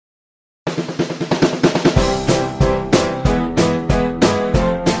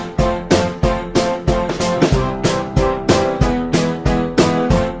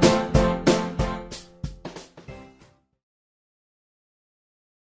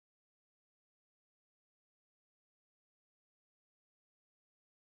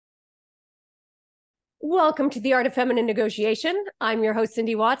Welcome to the Art of Feminine Negotiation. I'm your host,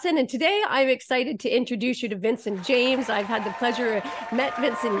 Cindy Watson, and today I'm excited to introduce you to Vincent James. I've had the pleasure, met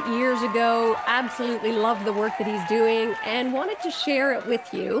Vincent years ago, absolutely love the work that he's doing, and wanted to share it with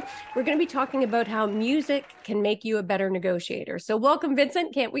you. We're going to be talking about how music can make you a better negotiator. So welcome,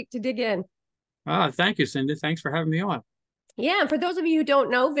 Vincent. Can't wait to dig in. Thank you, Cindy. Thanks for having me on. Yeah, and for those of you who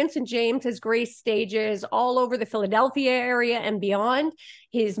don't know, Vincent James has graced stages all over the Philadelphia area and beyond.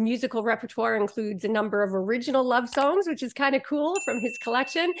 His musical repertoire includes a number of original love songs, which is kind of cool from his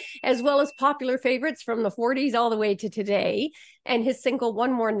collection, as well as popular favorites from the 40s all the way to today. And his single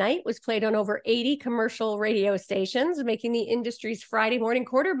One More Night was played on over 80 commercial radio stations, making the industry's Friday morning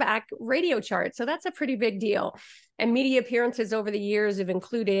quarterback radio chart. So that's a pretty big deal. And media appearances over the years have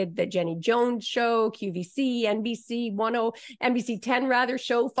included the Jenny Jones Show, QVC, NBC 10 rather,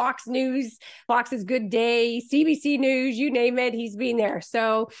 show, Fox News, Fox's Good Day, CBC News, you name it, he's been there.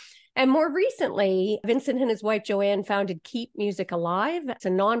 So, and more recently, Vincent and his wife Joanne founded Keep Music Alive. It's a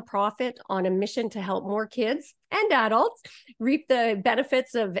nonprofit on a mission to help more kids and adults reap the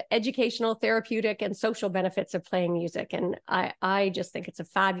benefits of educational, therapeutic, and social benefits of playing music. And I just think it's a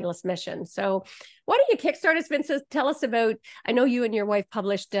fabulous mission. So why don't you kickstart us, Vincent? Tell us about, I know you and your wife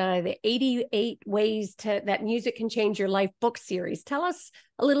published the 88 Ways that Music Can Change Your Life book series. Tell us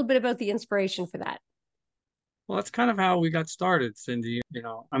a little bit about the inspiration for that. Well, that's kind of how we got started, Cindy.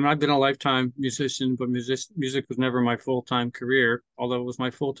 I've been a lifetime musician, but music was never my full-time career, although it was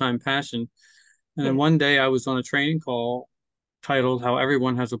my full-time passion. And then one day I was on a training call titled How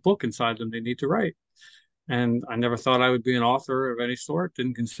Everyone Has a Book Inside Them They Need to Write. And I never thought I would be an author of any sort,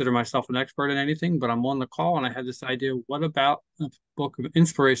 didn't consider myself an expert in anything, but I'm on the call and I had this idea, what about a book of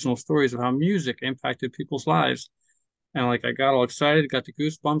inspirational stories of how music impacted people's lives? And I got all excited, got the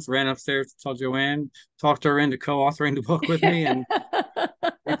goosebumps, ran upstairs to tell Joanne, talked her into co-authoring the book with me, and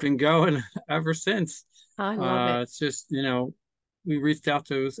we've been going ever since. I love it. It's just, we reached out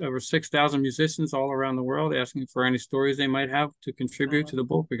to over 6,000 musicians all around the world, asking for any stories they might have to contribute to the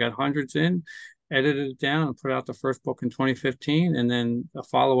book. We got hundreds in, edited it down, and put out the first book in 2015, and then a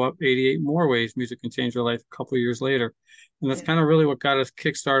follow-up, 88 More Ways Music Can Change Your Life, a couple of years later. And that's kind of really what got us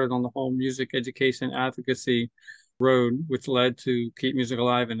kickstarted on the whole music education advocacy road, which led to Keep Music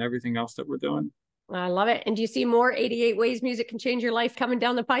Alive and everything else that we're doing. I love it. And do you see more 88 Ways Music Can Change Your Life coming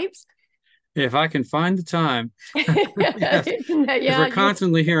down the pipes? If I can find the time. Yes. Yeah, we're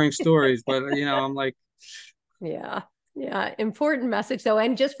constantly hearing stories, but I'm like, yeah, important message though.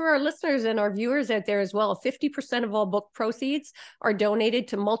 And just for our listeners and our viewers out there as well, 50% of all book proceeds are donated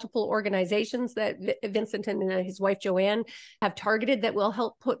to multiple organizations that Vincent and his wife Joanne have targeted that will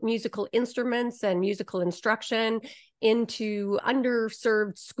help put musical instruments and musical instruction into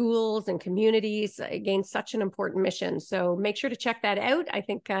underserved schools and communities. Again, such an important mission. So make sure to check that out. I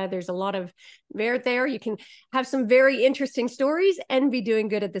think there's a lot of merit there. You can have some very interesting stories and be doing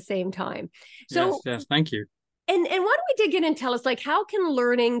good at the same time. So yes, thank you. And why don't we dig in and tell us, how can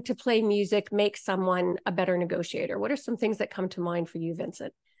learning to play music make someone a better negotiator? What are some things that come to mind for you,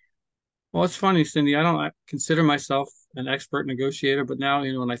 Vincent? Well, it's funny, Cindy. I consider myself an expert negotiator, but now,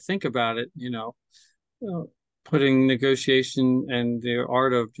 when I think about it, putting negotiation and the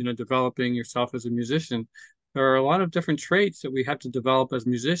art of, developing yourself as a musician, there are a lot of different traits that we have to develop as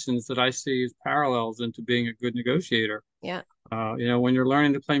musicians that I see as parallels into being a good negotiator. Yeah. When you're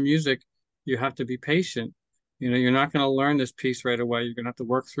learning to play music, you have to be patient. You're not going to learn this piece right away. You're going to have to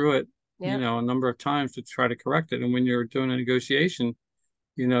work through it, a number of times to try to correct it. And when you're doing a negotiation,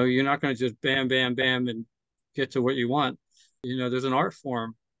 you're not going to just bam, bam, bam, and get to what you want. There's an art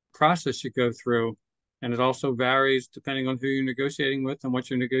form process you go through, and it also varies depending on who you're negotiating with and what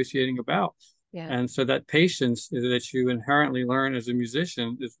you're negotiating about. Yeah. And so that patience that you inherently learn as a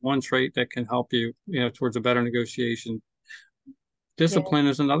musician is one trait that can help you, towards a better negotiation. Discipline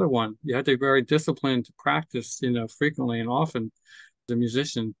is another one. You have to be very disciplined to practice, frequently and often as a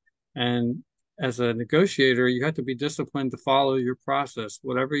musician. And as a negotiator, you have to be disciplined to follow your process.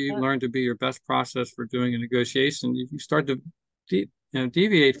 Whatever you learn to be your best process for doing a negotiation, if you start to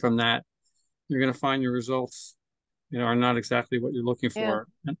deviate from that, you're going to find your results, are not exactly what you're looking for.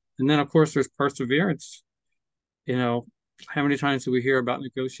 And then, of course, there's perseverance. How many times do we hear about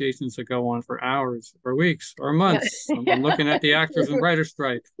negotiations that go on for hours or weeks or months? I'm looking at the actors and writers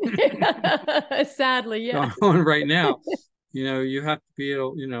strike. Sadly, yeah. Going on right now. You have to be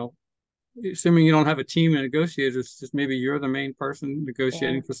able, assuming you don't have a team of negotiators, just maybe you're the main person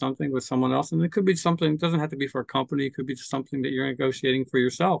negotiating for something with someone else. And it could be something, it doesn't have to be for a company. It could be just something that you're negotiating for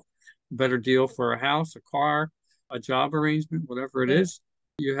yourself. A better deal for a house, a car, a job arrangement, whatever it is.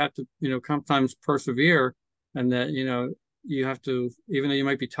 You have to, sometimes persevere, and that, you have to, even though you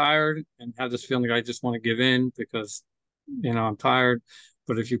might be tired and have this feeling like I just want to give in because, I'm tired.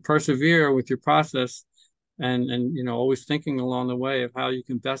 But if you persevere with your process and always thinking along the way of how you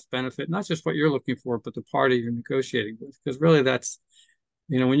can best benefit, not just what you're looking for, but the party you're negotiating with. Because really that's,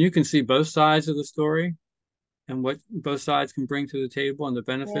 when you can see both sides of the story and what both sides can bring to the table and the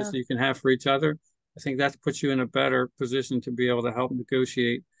benefits Yeah. that you can have for each other, I think that puts you in a better position to be able to help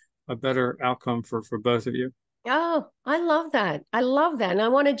negotiate a better outcome for both of you. Oh, I love that. I love that. And I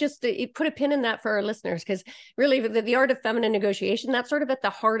want to just put a pin in that for our listeners, because really the art of feminine negotiation, that's sort of at the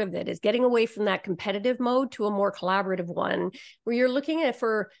heart of it, is getting away from that competitive mode to a more collaborative one where you're looking at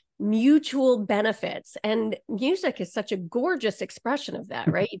for mutual benefits. And music is such a gorgeous expression of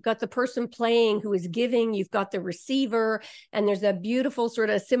that, right? You've got the person playing who is giving, you've got the receiver, and there's that beautiful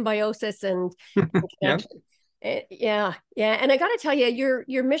sort of symbiosis and Yep. connection. Yeah, yeah. And I got to tell you,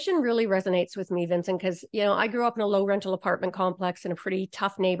 your mission really resonates with me, Vincent, because, I grew up in a low rental apartment complex in a pretty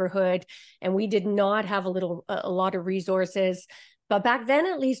tough neighborhood, and we did not have a lot of resources. But back then,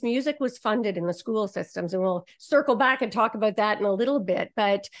 at least, music was funded in the school systems. And we'll circle back and talk about that in a little bit.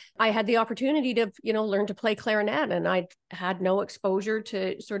 But I had the opportunity to, learn to play clarinet, and I had no exposure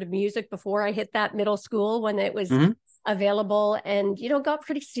to sort of music before I hit that middle school when it was available, and, got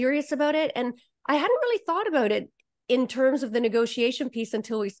pretty serious about it. And I hadn't really thought about it in terms of the negotiation piece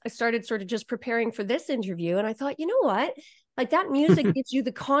until I started sort of just preparing for this interview. And I thought, you know what? Like, that music gives you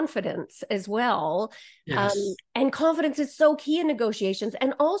the confidence as well. Yes. And confidence is so key in negotiations.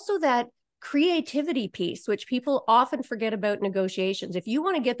 And also that creativity piece, which people often forget about negotiations. If you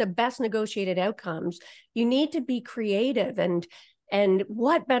want to get the best negotiated outcomes, you need to be creative. And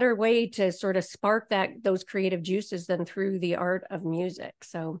what better way to sort of spark those creative juices than through the art of music?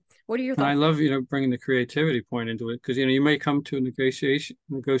 So what are your And I thoughts? love, bringing the creativity point into it because, you may come to a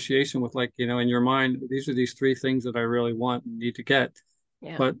negotiation with like, in your mind, these are these three things that I really want and need to get.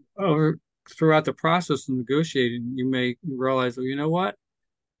 Yeah. But throughout the process of negotiating, you may realize, well, you know what?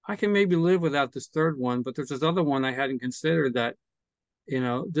 I can maybe live without this third one, but there's this other one I hadn't considered that,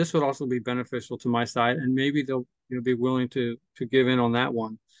 this would also be beneficial to my side, and maybe they'll, be willing to give in on that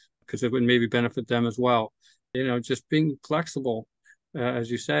one because it would maybe benefit them as well. Just being flexible, as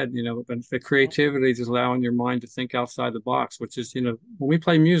you said, but the creativity is allowing your mind to think outside the box, which is, when we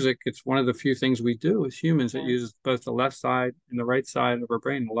play music, it's one of the few things we do as humans that Yeah. uses both the left side and the right side of our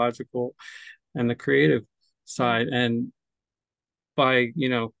brain, the logical and the creative Yeah. side. And by,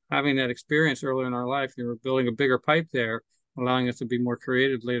 having that experience early in our life, you're building a bigger pipe there, allowing us to be more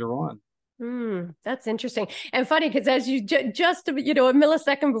creative later on. That's interesting and funny, because as you just a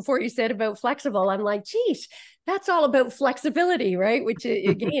millisecond before you said about flexible, I'm like, geez, that's all about flexibility, right? Which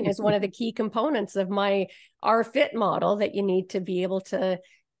again is one of the key components of my R-Fit model, that you need to be able to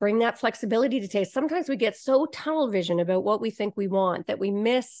bring that flexibility to taste. Sometimes we get so tunnel vision about what we think we want that we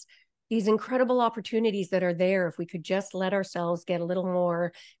miss these incredible opportunities that are there if we could just let ourselves get a little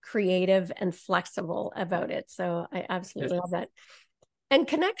more creative and flexible about it. So I absolutely love that. And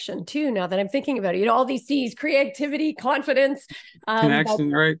connection too, now that I'm thinking about it, all these C's: creativity, confidence.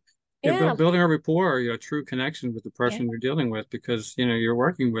 Connection, right? Yeah, Yeah, building a rapport, a true connection with the yeah, person you're dealing with, because you're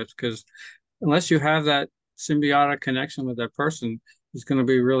working with. Because unless you have that symbiotic connection with that person, it's going to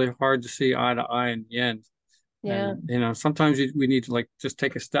be really hard to see eye to eye in the end. yeah, And sometimes we need to like just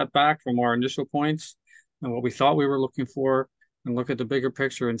take a step back from our initial points and what we thought we were looking for, and look at the bigger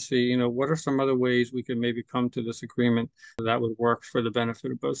picture and see, what are some other ways we can maybe come to this agreement that would work for the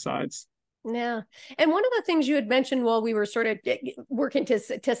benefit of both sides. yeah. And one of the things you had mentioned while we were sort of working to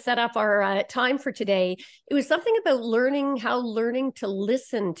set up our time for today, it was something about learning to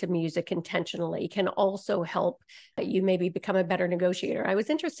listen to music intentionally can also help you maybe become a better negotiator. I was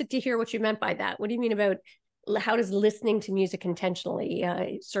interested to hear what you meant by that. What do you mean about how does listening to music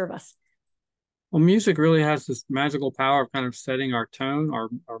intentionally serve us? Well, music really has this magical power of kind of setting our tone, our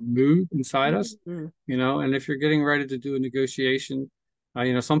mood inside us, Mm-hmm. and if you're getting ready to do a negotiation,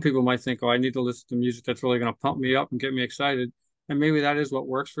 some people might think, oh, I need to listen to music that's really going to pump me up and get me excited. And maybe that is what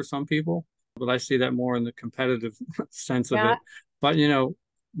works for some people, but I see that more in the competitive sense of Yeah, it. But,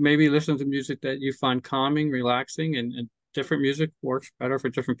 maybe listen to music that you find calming, relaxing, and different music works better for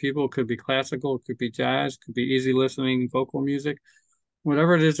different people. It could be classical, it could be jazz, it could be easy listening vocal music,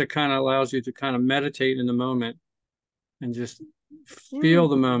 whatever it is that kind of allows you to kind of meditate in the moment and just feel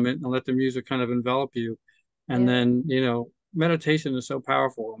the mm, moment and let the music kind of envelop you. And yeah, then, meditation is so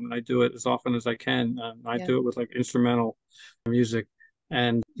powerful. I mean, I do it as often as I can. I yeah, do it with like instrumental music.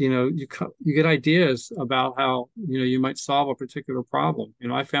 And, you get ideas about how, you might solve a particular problem.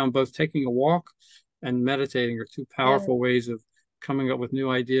 I found both taking a walk and meditating are two yeah. powerful ways of coming up with new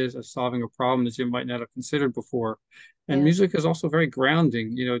ideas of solving a problem that you might not have considered before. And Yeah. music is also very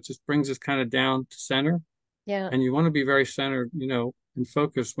grounding. It just brings us kind of down to center. Yeah. And you want to be very centered, and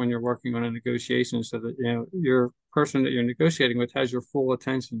focused when you're working on a negotiation so that, your person that you're negotiating with has your full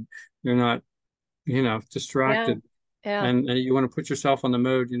attention. You're not, Yeah. distracted. Yeah. And you want to put yourself on the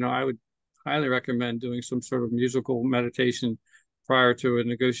mode. I would highly recommend doing some sort of musical meditation prior to a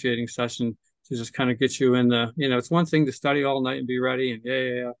negotiating session to just kind of get you in it's one thing to study all night and be ready and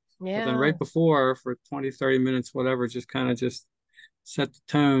yeah. But then Yeah. right before for 20, 30 minutes, whatever, just kind of just set the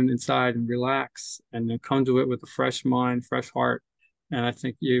tone inside and relax and then come to it with a fresh mind, fresh heart. And I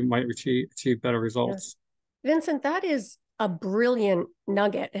think you might achieve better Yeah. results. Vincent, that is a brilliant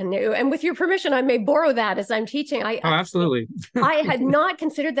nugget. And with your permission, I may borrow that as I'm teaching. Oh, absolutely. I had not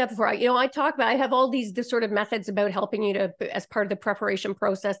considered that before. I have all these sort of methods about helping you to, as part of the preparation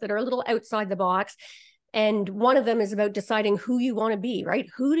process, that are a little outside the box. And one of them is about deciding who you want to be, right?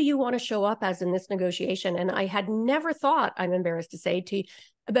 Who do you want to show up as in this negotiation? And I had never thought, I'm embarrassed to say,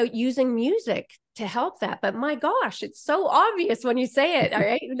 about using music to help that. But my gosh, it's so obvious when you say it. All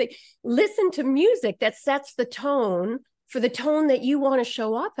right. Listen to music that sets the tone for the tone that you want to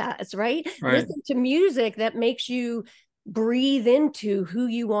show up as, right? Right. Listen to music that makes you breathe into who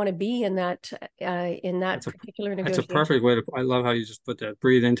you want to be in that particular negotiation. That's a perfect way I love how you just put that.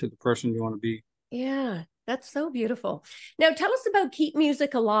 Breathe into the person you want to be. Yeah, that's so beautiful. Now tell us about Keep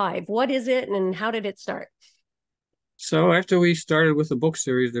Music Alive. What is it and how did it start? So after we started with the book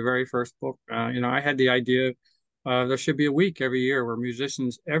series, the very first book, I had the idea there should be a week every year where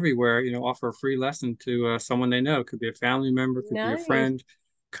musicians everywhere, offer a free lesson to someone they know. It could be a family member, could be a Nice. friend,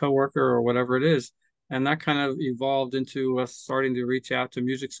 coworker, or whatever it is. And that kind of evolved into us starting to reach out to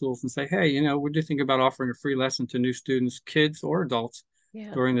music schools and say, hey, what do you think about offering a free lesson to new students, kids or adults,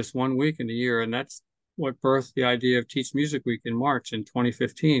 Yeah. during this one week in the year? And that's what birthed the idea of Teach Music Week in March in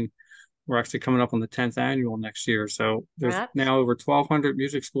 2015. We're actually coming up on the 10th annual next year. So there's now over 1,200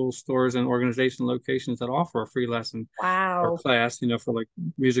 music schools, stores, and organization locations that offer a free lesson or Wow. class, for like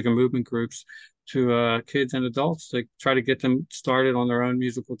music and movement groups to kids and adults to try to get them started on their own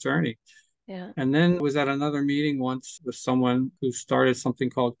musical journey. Yeah. And then was at another meeting once with someone who started something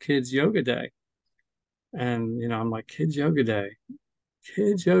called Kids Yoga Day. And, I'm like, Kids Yoga Day?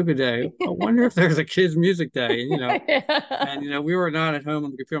 Kids Yoga Day. I wonder if there's a kids music day, and we were not at home on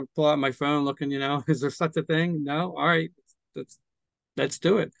the computer. Pull out my phone, looking, is there such a thing? No. All right, let's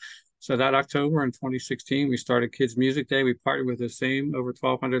do it. So that October in 2016, we started Kids Music Day. We partnered with the same over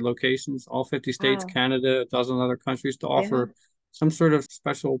 1,200 locations, all 50 states, Wow. Canada, a dozen other countries, to Yeah. offer some sort of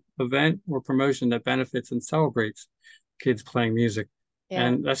special event or promotion that benefits and celebrates kids playing music. Yeah.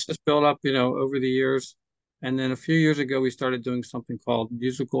 And that's just built up, over the years. And then a few years ago, we started doing something called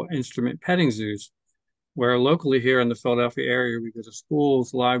musical instrument petting zoos, where locally here in the Philadelphia area, we go to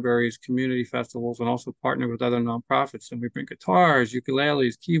schools, libraries, community festivals, and also partner with other nonprofits. And we bring guitars,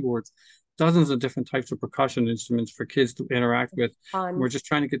 ukuleles, keyboards, dozens of different types of percussion instruments for kids to interact with. And we're just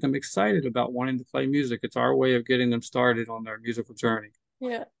trying to get them excited about wanting to play music. It's our way of getting them started on their musical journey.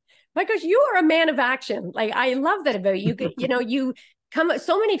 Yeah. My gosh, you are a man of action. Like, I love that about you. You come,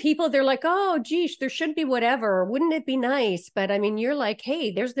 so many people, they're like, oh, geez, there should be whatever. Wouldn't it be nice? But I mean, you're like,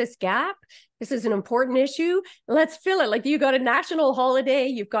 hey, there's this gap. This is an important issue. Let's fill it. Like, you got a national holiday.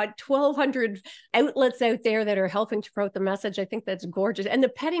 You've got 1,200 outlets out there that are helping to promote the message. I think that's gorgeous. And the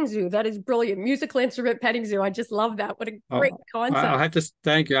petting zoo, that is brilliant. Musical instrument petting zoo. I just love that. What a great concept. I have to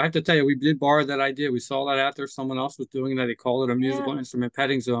thank you. I have to tell you, we did borrow that idea. We saw that out there. Someone else was doing that. They called it a musical instrument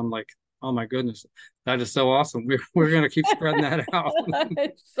petting zoo. I'm like, oh my goodness, that is so awesome. We're going to keep spreading that out.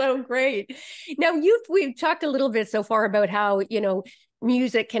 It's so great. Now we've talked a little bit so far about how,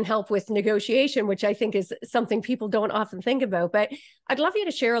 music can help with negotiation, which I think is something people don't often think about, but I'd love you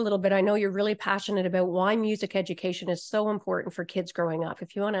to share a little bit. I know you're really passionate about why music education is so important for kids growing up.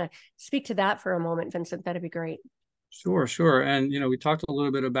 If you want to speak to that for a moment, Vincent, that'd be great. Sure. And, we talked a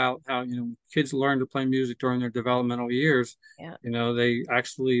little bit about how, kids learn to play music during their developmental years. Yeah. They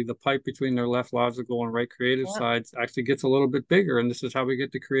actually, the pipe between their left logical and right creative sides actually gets a little bit bigger. And this is how we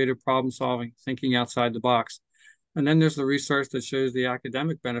get to creative problem solving, thinking outside the box. And then there's the research that shows the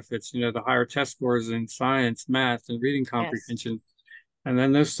academic benefits, the higher test scores in science, math, and reading comprehension. Yes. And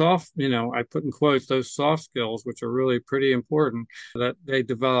then those soft, I put in quotes, those soft skills, which are really pretty important, that they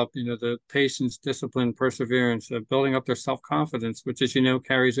develop, the patience, discipline, perseverance, building up their self-confidence, which, as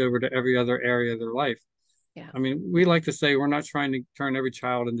carries over to every other area of their life. Yeah. I mean, we like to say we're not trying to turn every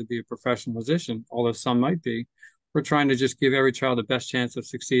child into be a professional musician, although some might be. We're trying to just give every child the best chance of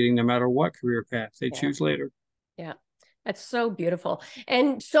succeeding no matter what career path they choose later. Yeah. That's so beautiful.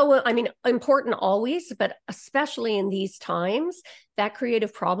 And so, I mean, important always, but especially in these times, that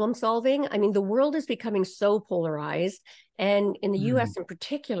creative problem solving. I mean, the world is becoming so polarized. And in the US in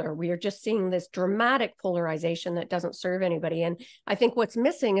particular, we are just seeing this dramatic polarization that doesn't serve anybody. And I think what's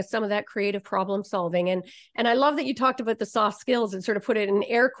missing is some of that creative problem solving. And I love that you talked about the soft skills and sort of put it in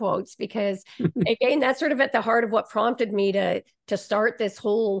air quotes, because again, that's sort of at the heart of what prompted me to start this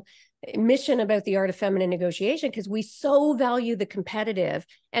whole mission about the art of feminine negotiation, because we so value the competitive.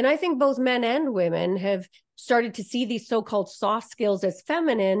 And I think both men and women have started to see these so-called soft skills as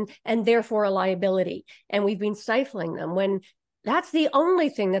feminine and therefore a liability. And we've been stifling them when that's the only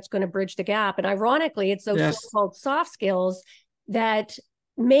thing that's going to bridge the gap. And ironically, it's those so-called soft skills that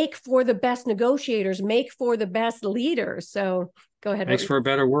make for the best negotiators, make for the best leaders. So go ahead. Makes for a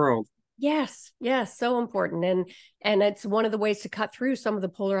better world. Yes, so important. And it's one of the ways to cut through some of the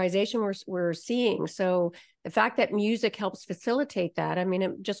polarization we're seeing. So the fact that music helps facilitate that, I mean,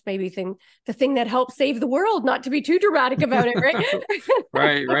 it just maybe the thing that helps save the world, not to be too dramatic about it,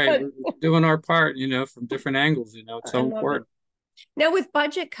 right? Right. We're doing our part, from different angles, it's so important. Now, with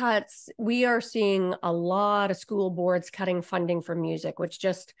budget cuts, we are seeing a lot of school boards cutting funding for music, which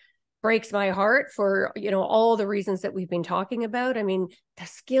just breaks my heart for, all the reasons that we've been talking about. I mean, the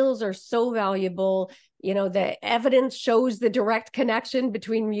skills are so valuable. The evidence shows the direct connection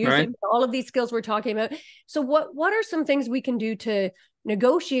between music, and all of these skills we're talking about. So what are some things we can do to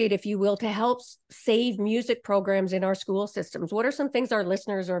negotiate, if you will, to help save music programs in our school systems? What are some things our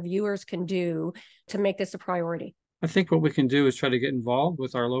listeners or viewers can do to make this a priority? I think what we can do is try to get involved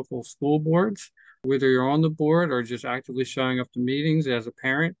with our local school boards, whether you're on the board or just actively showing up to meetings as a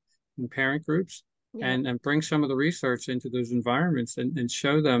parent and parent groups, and bring some of the research into those environments and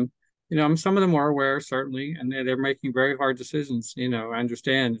show them, some of them are aware, certainly, and they're making very hard decisions. I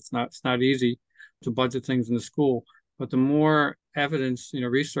understand it's not easy to budget things in the school, but the more evidence,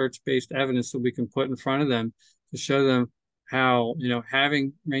 research-based evidence that we can put in front of them to show them how,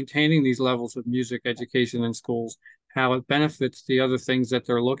 maintaining these levels of music education in schools, how it benefits the other things that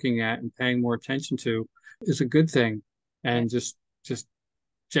they're looking at and paying more attention to, is a good thing. And just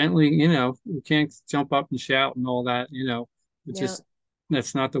gently, you can't jump up and shout and all that, just,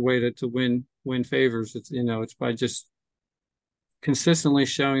 that's not the way to win favors. It's, it's by just consistently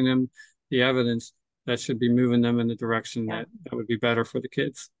showing them the evidence that should be moving them in the direction that would be better for the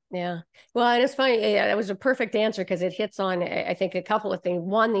kids. Yeah. Well, and it's funny. That was a perfect answer, because it hits on, I think, a couple of things.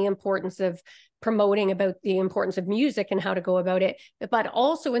 One, the importance of promoting about the importance of music and how to go about it, but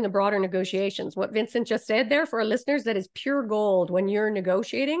also in the broader negotiations. What Vincent just said there for our listeners, that is pure gold when you're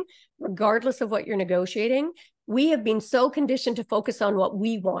negotiating, regardless of what you're negotiating. We have been so conditioned to focus on what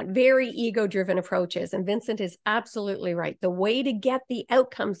we want, very ego-driven approaches. And Vincent is absolutely right. The way to get the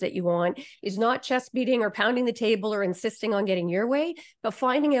outcomes that you want is not chest beating or pounding the table or insisting on getting your way, but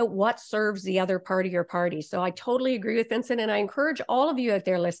finding out what serves the other part of your party. So I totally agree with Vincent, and I encourage all of you out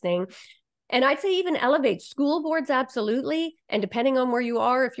there listening. And I'd say even elevate school boards, absolutely. And depending on where you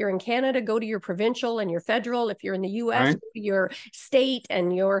are, if you're in Canada, go to your provincial and your federal. If you're in the US, go to your state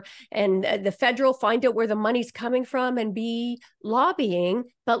and the federal, find out where the money's coming from and be lobbying,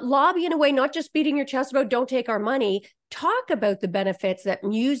 but lobby in a way, not just beating your chest about don't take our money. Talk about the benefits that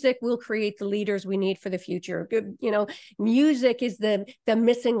music will create the leaders we need for the future. Music is the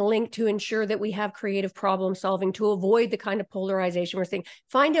missing link to ensure that we have creative problem solving, to avoid the kind of polarization we're seeing.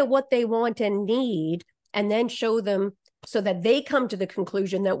 Find out what they want and need, and then show them so that they come to the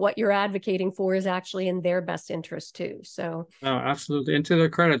conclusion that what you're advocating for is actually in their best interest too. So, absolutely. And to their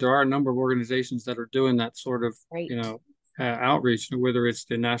credit, there are a number of organizations that are doing that sort of, outreach, whether it's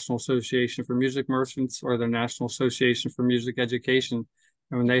the National Association for Music Merchants or the National Association for Music Education.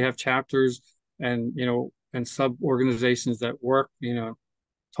 And when they have chapters and, and sub-organizations that work,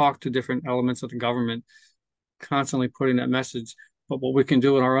 talk to different elements of the government, constantly putting that message. But what we can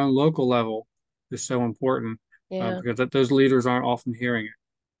do at our own local level is so important, because those leaders aren't often hearing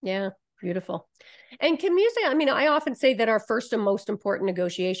it. Yeah, beautiful. And can music, I mean, I often say that our first and most important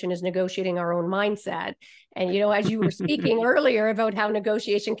negotiation is negotiating our own mindset. And, as you were speaking earlier about how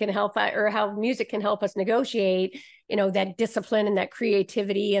negotiation can help, or how music can help us negotiate, that discipline and that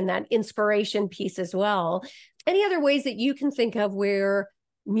creativity and that inspiration piece as well. Any other ways that you can think of where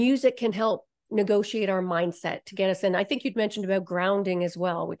music can help negotiate our mindset to get us in? I think you'd mentioned about grounding as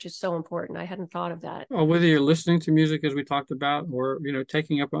well, which is so important. I hadn't thought of that. Well, whether you're listening to music, as we talked about, or,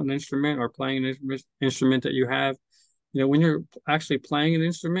 taking up an instrument or playing an instrument that you have, when you're actually playing an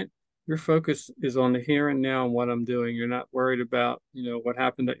instrument, your focus is on the here and now and what I'm doing. You're not worried about, what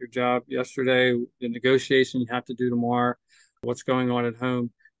happened at your job yesterday, the negotiation you have to do tomorrow, what's going on at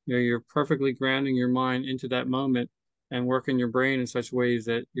home. You're perfectly grounding your mind into that moment and working your brain in such ways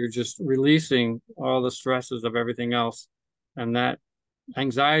that you're just releasing all the stresses of everything else. And that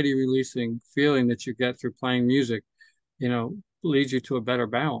anxiety releasing feeling that you get through playing music, leads you to a better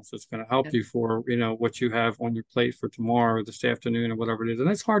balance. It's going to help you for, what you have on your plate for tomorrow or this afternoon or whatever it is. And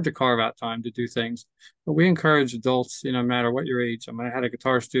it's hard to carve out time to do things, but we encourage adults, no matter what your age. I mean, I had a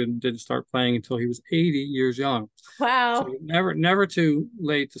guitar student, didn't start playing until he was 80 years young. Wow. So never too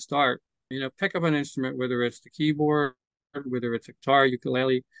late to start. Pick up an instrument, whether it's the keyboard, whether it's a guitar,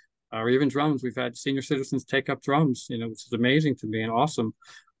 ukulele, or even drums. We've had senior citizens take up drums, which is amazing to me and awesome.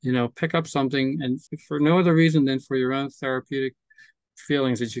 Pick up something, and for no other reason than for your own therapeutic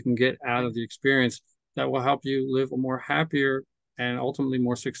feelings that you can get out of the experience that will help you live a more happier and ultimately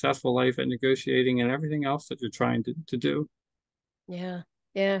more successful life at negotiating and everything else that you're trying to do. Yeah.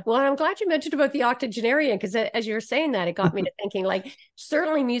 Yeah. Well, I'm glad you mentioned about the octogenarian, because as you were saying that, it got me to thinking, like,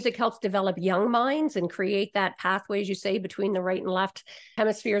 certainly music helps develop young minds and create that pathway, as you say, between the right and left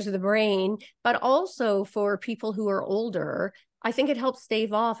hemispheres of the brain. But also for people who are older, I think it helps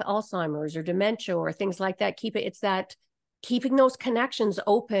stave off Alzheimer's or dementia or things like that. It's that keeping those connections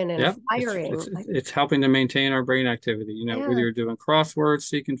open and firing. It's helping to maintain our brain activity, whether you're doing crosswords,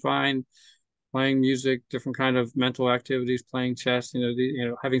 seek and find, playing music, different kind of mental activities, playing chess,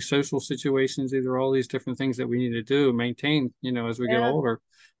 having social situations. These are all these different things that we need to do, maintain, as we get older,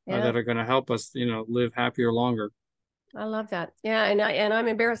 that are going to help us, live happier longer. I love that. Yeah. And I'm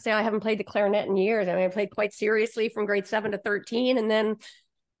embarrassed to say I haven't played the clarinet in years. I mean, I played quite seriously from grade 7 to 13, and then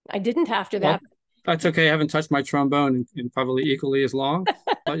I didn't after that. That's okay. I haven't touched my trombone in probably equally as long,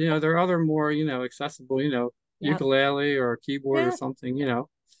 but there are other more, accessible, ukulele or a keyboard or something,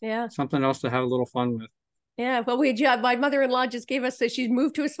 something else to have a little fun with. Yeah, well, my mother-in-law just gave us she's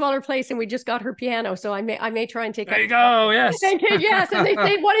moved to a smaller place, and we just got her piano. So I may try and take. There you go. Yes. Yes, and they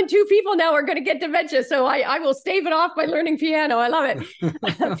say 1 in 2 people now are going to get dementia. So I will stave it off by learning piano. I love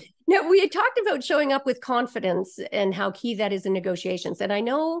it. Now, we had talked about showing up with confidence and how key that is in negotiations. And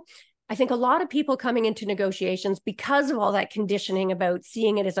I think a lot of people coming into negotiations, because of all that conditioning about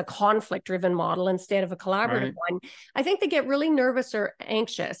seeing it as a conflict-driven model instead of a collaborative one, I think they get really nervous or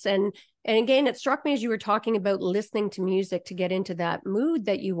anxious. And again, it struck me as you were talking about listening to music to get into that mood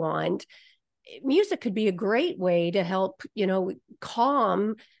that you want. Music could be a great way to help,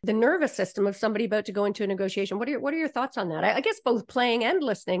 calm the nervous system of somebody about to go into a negotiation. What are your thoughts on that? I guess both playing and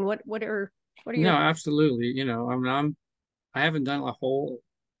listening. What are your No, absolutely. I haven't done a whole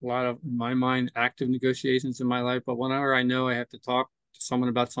lot of, in my mind, active negotiations in my life, but whenever I know I have to talk to someone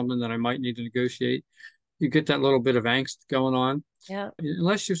about something that I might need to negotiate, you get that little bit of angst going on. Yeah.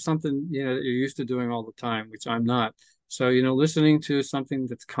 Unless you're something, that you're used to doing all the time, which I'm not. So, listening to something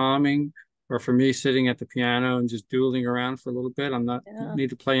that's calming, or for me, sitting at the piano and just doodling around for a little bit. Don't need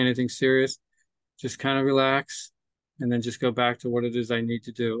to play anything serious. Just kind of relax and then just go back to what it is I need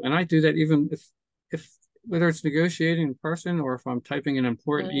to do. And I do that even if whether it's negotiating in person or if I'm typing an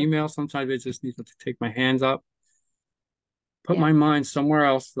important email, sometimes I just need to take my hands up, put my mind somewhere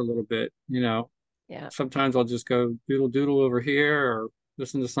else for a little bit, Yeah. Sometimes I'll just go doodle over here or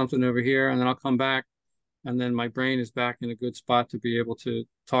listen to something over here, and then I'll come back, and then my brain is back in a good spot to be able to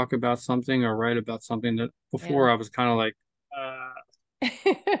talk about something or write about something that before I was kind of like,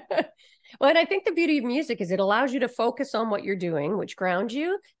 Well, and I think the beauty of music is it allows you to focus on what you're doing, which grounds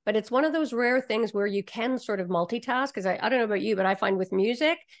you. But it's one of those rare things where you can sort of multitask. Because I don't know about you, but I find with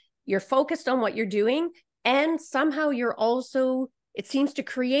music, you're focused on what you're doing. And somehow it seems to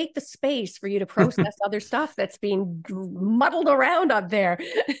create the space for you to process other stuff that's being muddled around up there.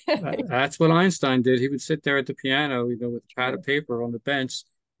 That's what Einstein did. He would sit there at the piano, with a pad of paper on the bench,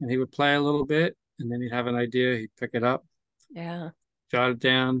 and he would play a little bit, and then he'd have an idea. He'd pick it up, jot it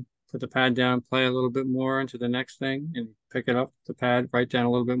down, put the pad down, play a little bit more into the next thing, and pick it up, the pad, write down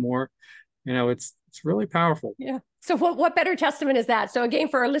a little bit more. It's really powerful. Yeah. So what better testament is that? So again,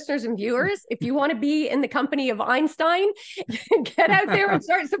 for our listeners and viewers, if you want to be in the company of Einstein, get out there and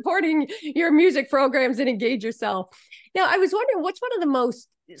start supporting your music programs and engage yourself. Now, I was wondering, what's one of the most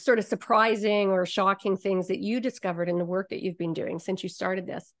sort of surprising or shocking things that you discovered in the work that you've been doing since you started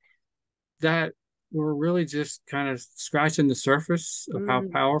this? That we're really just kind of scratching the surface of how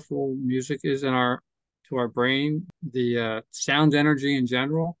powerful music is to our brain, the sound energy in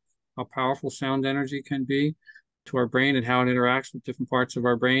general, how powerful sound energy can be to our brain and how it interacts with different parts of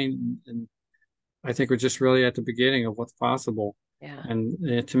our brain. And I think we're just really at the beginning of what's possible. Yeah.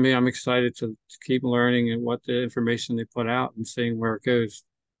 And to me, I'm excited to keep learning and what the information they put out and seeing where it goes.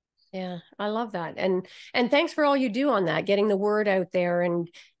 Yeah, I love that. And thanks for all you do on that, getting the word out there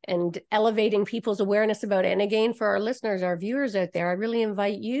and elevating people's awareness about it. And again, for our listeners, our viewers out there, I really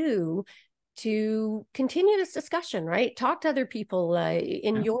invite you to continue this discussion, right? Talk to other people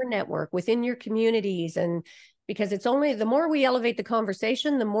in your network, within your communities. And because it's only the more we elevate the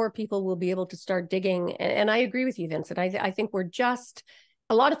conversation, the more people will be able to start digging. And I agree with you, Vincent. I think we're just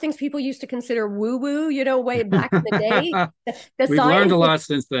a lot of things people used to consider woo-woo, way back in the day. We've learned a lot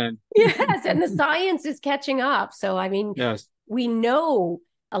since then. Yes, and the science is catching up. So, I mean, yes, we know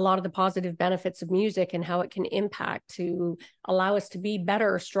a lot of the positive benefits of music and how it can impact to allow us to be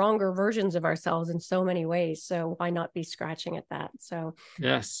better, stronger versions of ourselves in so many ways. So why not be scratching at that? So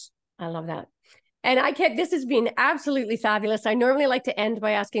yes, I love that. And this has been absolutely fabulous. I normally like to end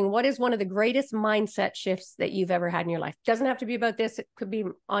by asking, what is one of the greatest mindset shifts that you've ever had in your life? Doesn't have to be about this. It could be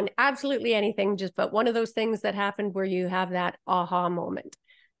on absolutely anything, but one of those things that happened where you have that aha moment.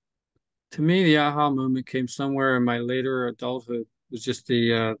 To me, the aha moment came somewhere in my later adulthood. It was just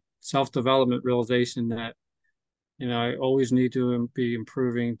the self-development realization that, I always need to be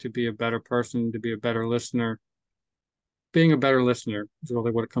improving to be a better person, to be a better listener. Being a better listener is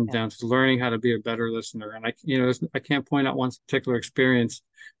really what it comes down to, learning how to be a better listener. And I can't point out one particular experience,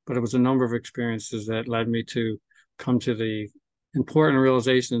 but it was a number of experiences that led me to come to the important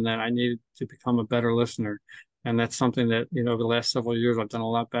realization that I needed to become a better listener. And that's something that, over the last several years, I've done a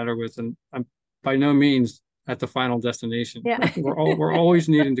lot better with. And I'm by no means at the final destination. Yeah. We're always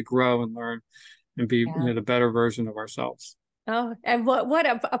needing to grow and learn and be, Yeah. the better version of ourselves. Oh, and what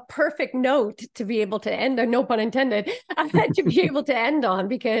a perfect note to be able to end on, no pun intended, to be able to end on,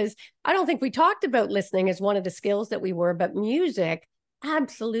 because I don't think we talked about listening as one of the skills that we were, but music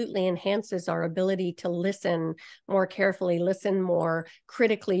absolutely enhances our ability to listen more carefully, listen more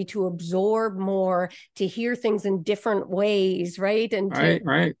critically, to absorb more, to hear things in different ways, right? And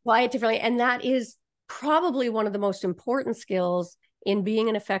to apply it differently. And that is probably one of the most important skills in being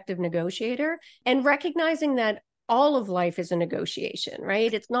an effective negotiator, and recognizing that all of life is a negotiation,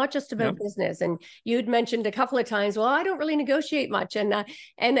 right? It's not just about business. And you'd mentioned a couple of times, well, I don't really negotiate much. And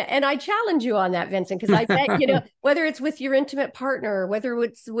I challenge you on that, Vincent, because I bet, whether it's with your intimate partner, whether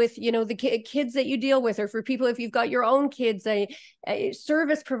it's with, the kids that you deal with, or for people, if you've got your own kids,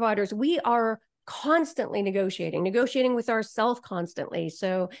 service providers, we are constantly negotiating with ourselves constantly.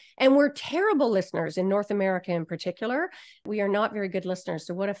 So, and we're terrible listeners in North America in particular. We are not very good listeners.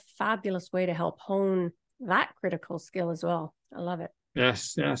 So what a fabulous way to help hone that critical skill as well. I love it.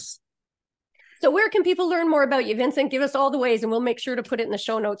 Yes, yes. So where can people learn more about you, Vincent? Give us all the ways, and we'll make sure to put it in the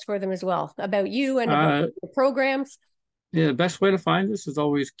show notes for them as well, about you and about the programs. Yeah, the best way to find us is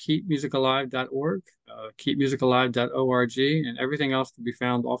always keepmusicalive.org, keepmusicalive.org, and everything else can be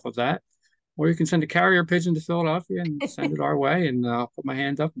found off of that. Or you can send a carrier pigeon to Philadelphia and send it our way, and I'll put my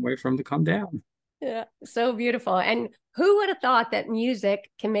hand up and wait for them to come down. Yeah, so beautiful. And who would have thought that music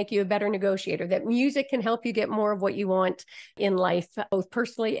can make you a better negotiator, that music can help you get more of what you want in life, both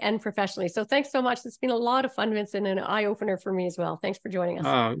personally and professionally. So thanks so much. It's been a lot of fun, Vincent, and an eye-opener for me as well. Thanks for joining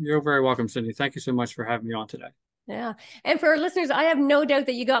us. You're very welcome, Cindy. Thank you so much for having me on today. Yeah. And for our listeners, I have no doubt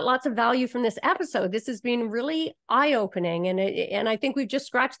that you got lots of value from this episode. This has been really eye-opening, and I think we've just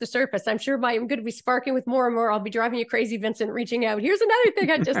scratched the surface. I'm sure I'm going to be sparking with more and more. I'll be driving you crazy, Vincent, reaching out. Here's another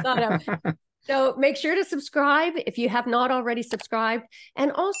thing I just thought of. So make sure to subscribe if you have not already subscribed,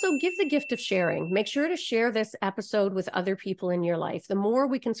 and also give the gift of sharing. Make sure to share this episode with other people in your life. The more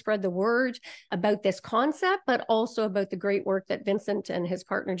we can spread the word about this concept, but also about the great work that Vincent and his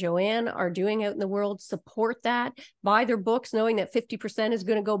partner Joanne are doing out in the world, support that, buy their books, knowing that 50% is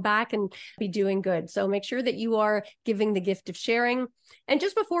going to go back and be doing good. So make sure that you are giving the gift of sharing. And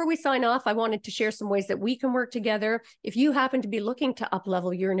just before we sign off, I wanted to share some ways that we can work together. If you happen to be looking to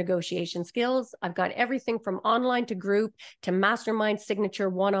up-level your negotiation skills, I've got everything from online to group to mastermind signature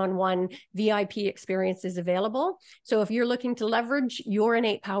one-on-one VIP experiences available. So if you're looking to leverage your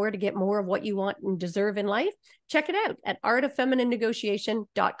innate power to get more of what you want and deserve in life, check it out at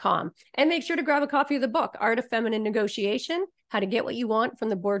artoffemininenegotiation.com. And make sure to grab a copy of the book, Art of Feminine Negotiation, How to Get What You Want from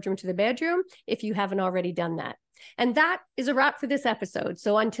the Boardroom to the Bedroom, if you haven't already done that. And that is a wrap for this episode.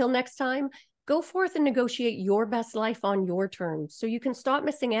 So until next time, go forth and negotiate your best life on your terms so you can stop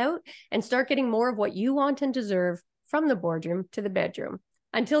missing out and start getting more of what you want and deserve from the boardroom to the bedroom.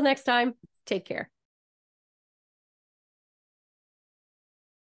 Until next time, take care.